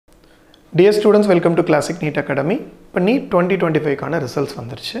Dear students, welcome to Classic NEET Academy. இப்போ NEET 2025 கான results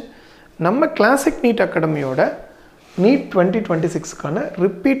வந்துருச்சு. நம்ம Classic NEET Academyயோட NEET 2026 கான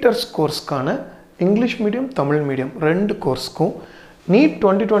repeaters கோர்ஸ்க்கான English medium Tamil medium ரெண்டு கோர்ஸ்க்கும் NEET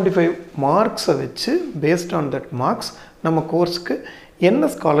 2025 மார்க்ஸை வச்சு பேஸ்ட் ஆன் தட் மார்க்ஸ் நம்ம கோர்ஸ்க்கு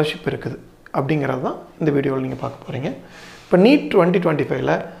என்ன ஸ்காலர்ஷிப் இருக்குது அப்படிங்கிறது தான் இந்த வீடியோவில் நீங்கள் பார்க்க போகிறீங்க. இப்போ NEET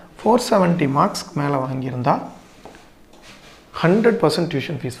 2025ல 470 மார்க்ஸ்க்கு மேலே வாங்கியிருந்தா 100%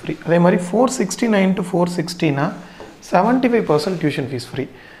 tuition fees free. அதே மாதிரி 469 to 460 னா 75% tuition fees free.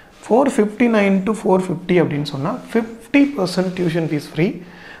 459 to 450 அப்படின்னு சொன்னா 50% tuition fees free.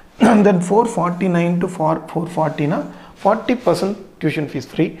 And then 449 to 440 னா 40% tuition fees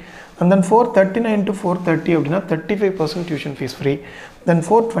free. And then 439 to 430 அப்படினா 35% tuition fees free. Then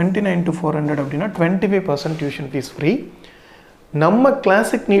 429 to 400 அப்படினா 25% tuition fees free. நம்ம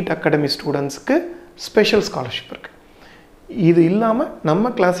Classic NEET Academy ஸ்டூடண்ட்ஸ்க்கு special scholarship இருக்கு. இது இல்லாம நம்ம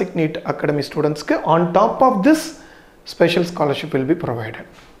Classic NEET Academy ஸ்டூடண்ட்ஸ்க்கு on top of this special scholarship will be provided.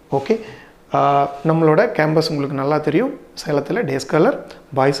 Okay, நம்மளோட campus உங்களுக்கு நல்லா தெரியும். சேலத்தில் day scholar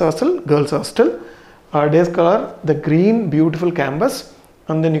boys hostel girls hostel. Day scholar the green beautiful campus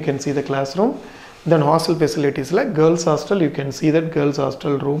and then you can see the classroom. Then hostel facilities like girls hostel, you can see that girls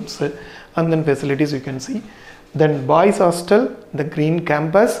hostel rooms and then facilities you can see. Then boys hostel, the green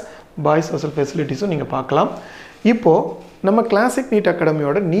campus, boys hostel facilities நீங்க பார்க்கலாம். இப்போ நம்ம Classic NEET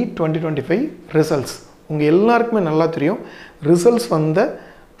Academyயோட NEET 2025 results உங்கள் எல்லாருக்குமே நல்லா தெரியும். Results வந்த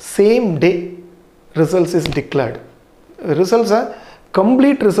same day results is declared. ரிசல்ட்ஸை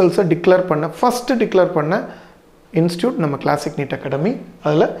complete ரிசல்ட்ஸை declare பண்ண ஃபஸ்ட்டு டிக்ளேர் பண்ண இன்ஸ்டியூட் நம்ம Classic NEET Academy.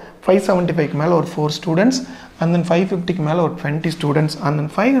 அதில் 575க்கு மேலே ஒரு 4 ஸ்டூடெண்ட்ஸ் அண்ட் தென் 550க்கு மேலே ஒரு 20 ஸ்டூடெண்ட்ஸ் அண்ட்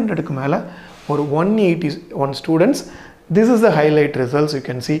தென் 500க்கு மேலே ஒரு 181 students. This is the highlight results. You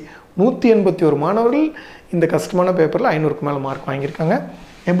can see 181 மாணவர்கள் இந்த கஷ்டமான பேப்பரில் 500க்கு மேலே மார்க் வாங்கியிருக்காங்க.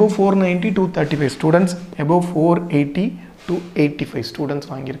 above 490 to 35 students, above 480 to 85 students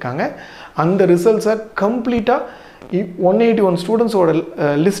வாங்கியிருக்காங்க. அந்த ரிசல்ட்ஸை கம்ப்ளீட்டாக 181 ஸ்டூடெண்ட்ஸோட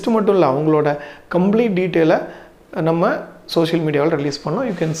லிஸ்ட் மட்டும் இல்லை, அவங்களோட கம்ப்ளீட் டீட்டெயிலை நம்ம சோஷியல் மீடியாவில் ரிலீஸ் பண்ணோம்.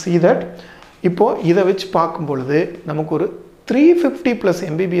 You can see that. இப்போது இதை வச்சு பார்க்கும் பொழுது நமக்கு ஒரு 350+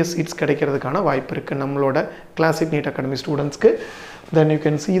 MBBS சீட்ஸ் கிடைக்கிறதுக்கான வாய்ப்பு இருக்குது நம்மளோட Classic NEET Academy ஸ்டூடெண்ட்ஸ்க்கு. Then you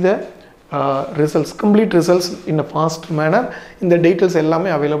can see the results, complete results in a fast manner. இந்த டீட்டெயில்ஸ் எல்லாமே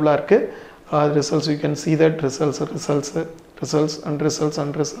அவைலபிளாக இருக்குது. Results you can see that results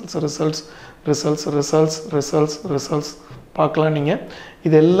பார்க்கலாம் நீங்கள்.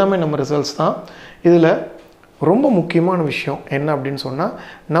 இது எல்லாமே நம்ம ரிசல்ட்ஸ் தான். இதில் ரொம்ப முக்கியமான விஷயம் என்ன அப்படின்னு சொன்னால்,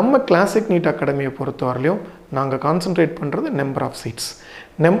 நம்ம Classic NEET Academyயை பொறுத்தவரையிலையும் நாங்கள் கான்சன்ட்ரேட் பண்ணுறது நம்பர் ஆஃப் சீட்ஸ்.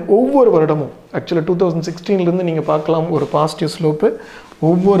 ஒவ்வொரு வருடமும் ஆக்சுவலாக 2016லேருந்து நீங்கள் பார்க்கலாம் ஒரு பாசிட்டிவ் ஸ்லோப்பு.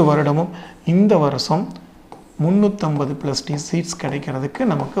 ஒவ்வொரு வருடமும் இந்த வருஷம் 350+ சீட்ஸ் கிடைக்கிறதுக்கு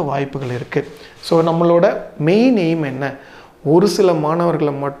நமக்கு வாய்ப்புகள் இருக்குது. ஸோ நம்மளோட மெயின் எய்ம் என்ன, ஒரு சில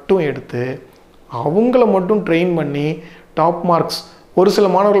மாணவர்களை மட்டும் எடுத்து அவங்கள மட்டும் ட்ரெயின் பண்ணி டாப் மார்க்ஸ், ஒரு சில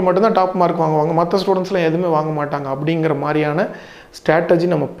மாணவர்கள் மட்டும்தான் டாப் மார்க் வாங்குவாங்க, மற்ற ஸ்டூடெண்ட்ஸ்லாம் எதுவுமே வாங்க மாட்டாங்க அப்படிங்கிற மாதிரியான ஸ்ட்ராட்டஜி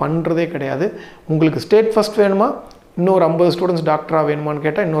நம்ம பண்ணுறதே கிடையாது. உங்களுக்கு ஸ்டேட் ஃபஸ்ட் வேணுமா, இன்னொரு 50 ஸ்டூடெண்ட்ஸ் டாக்டராக வேணுமான்னு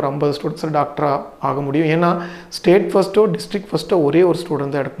கேட்டால் இன்னொரு 50 ஸ்டூடெண்ட்ஸ் டாக்டராக ஆக முடியும். ஏன்னா ஸ்டேட் ஃபஸ்ட்டோ டிஸ்ட்ரிக்ட் ஃபஸ்ட்டோ ஒரே ஒரு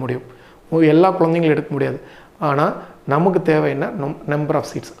ஸ்டூடெண்ட் தான் எடுக்க முடியும், எல்லா குழந்தைங்களும் எடுக்க முடியாது. ஆனால் நமக்கு தேவை என்ன, நம்பர் ஆஃப்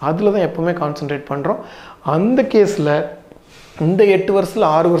சீட்ஸ். அதில் தான் எப்போவுமே கான்சன்ட்ரேட் பண்ணுறோம். அந்த கேஸில் இந்த 8 வருஷத்தில்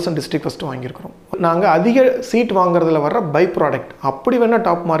 6 வருஷம் டிஸ்ட்ரிக்ட் ஃபஸ்ட்டு வாங்கியிருக்கிறோம். நாங்கள் அதிக சீட் வாங்குறதுல வர்ற பை ப்ராடக்ட் அப்படி வேணால்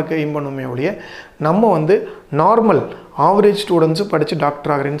டாப் மார்க்கை எய்ம் பண்ணுமே ஒழிய, நம்ம நார்மல் ஆவரேஜ் ஸ்டூடெண்ட்ஸு படித்து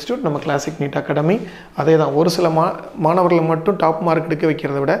டாக்டர் ஆகிற இன்ஸ்டியூட் நம்ம Classic NEET Academy. அதே தான், ஒரு சில மாணவர்களை மட்டும் டாப் மார்க் எடுக்க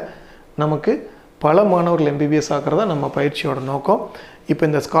வைக்கிறத விட நமக்கு பல மாணவர்கள் MBBS ஆகிறதா நம்ம பயிற்சியோட நோக்கம். இப்போ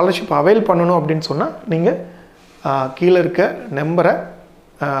இந்த ஸ்காலர்ஷிப் அவைல் பண்ணணும் அப்படின்னு சொன்னால் நீங்கள் கீழே இருக்க நம்பரை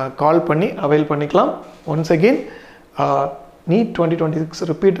கால் பண்ணி அவைல் பண்ணிக்கலாம். Once again NEET 2026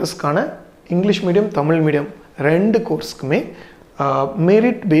 ரிப்பீட்டர்ஸ்க்கான English medium Tamil medium ரெண்டு கோர்ஸ்க்குமே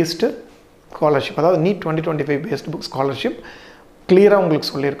மெரிட் பேஸ்டு ஸ்காலர்ஷிப், அதாவது NEET 2025 பேஸ்டு புக் ஸ்காலர்ஷிப் கிளியராக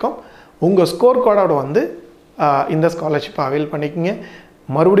உங்களுக்கு சொல்லியிருக்கோம். உங்கள் ஸ்கோர் கார்டோட இந்த ஸ்காலர்ஷிப்பை அவைல் பண்ணிக்கோங்க.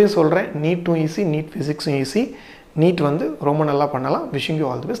 மறுபடியும் சொல்கிறேன், NEET-ம் ஈஸி, NEET ஃபிசிக்ஸும் ஈஸி. NEET ரொம்ப நல்லா பண்ணலாம். Wishing you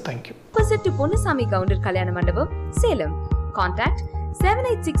all the best. Thank you. Opposite to Ponnusamy counter கல்யாண மண்டபம், சேலம். கான்டாக்ட்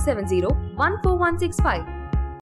 7867014165.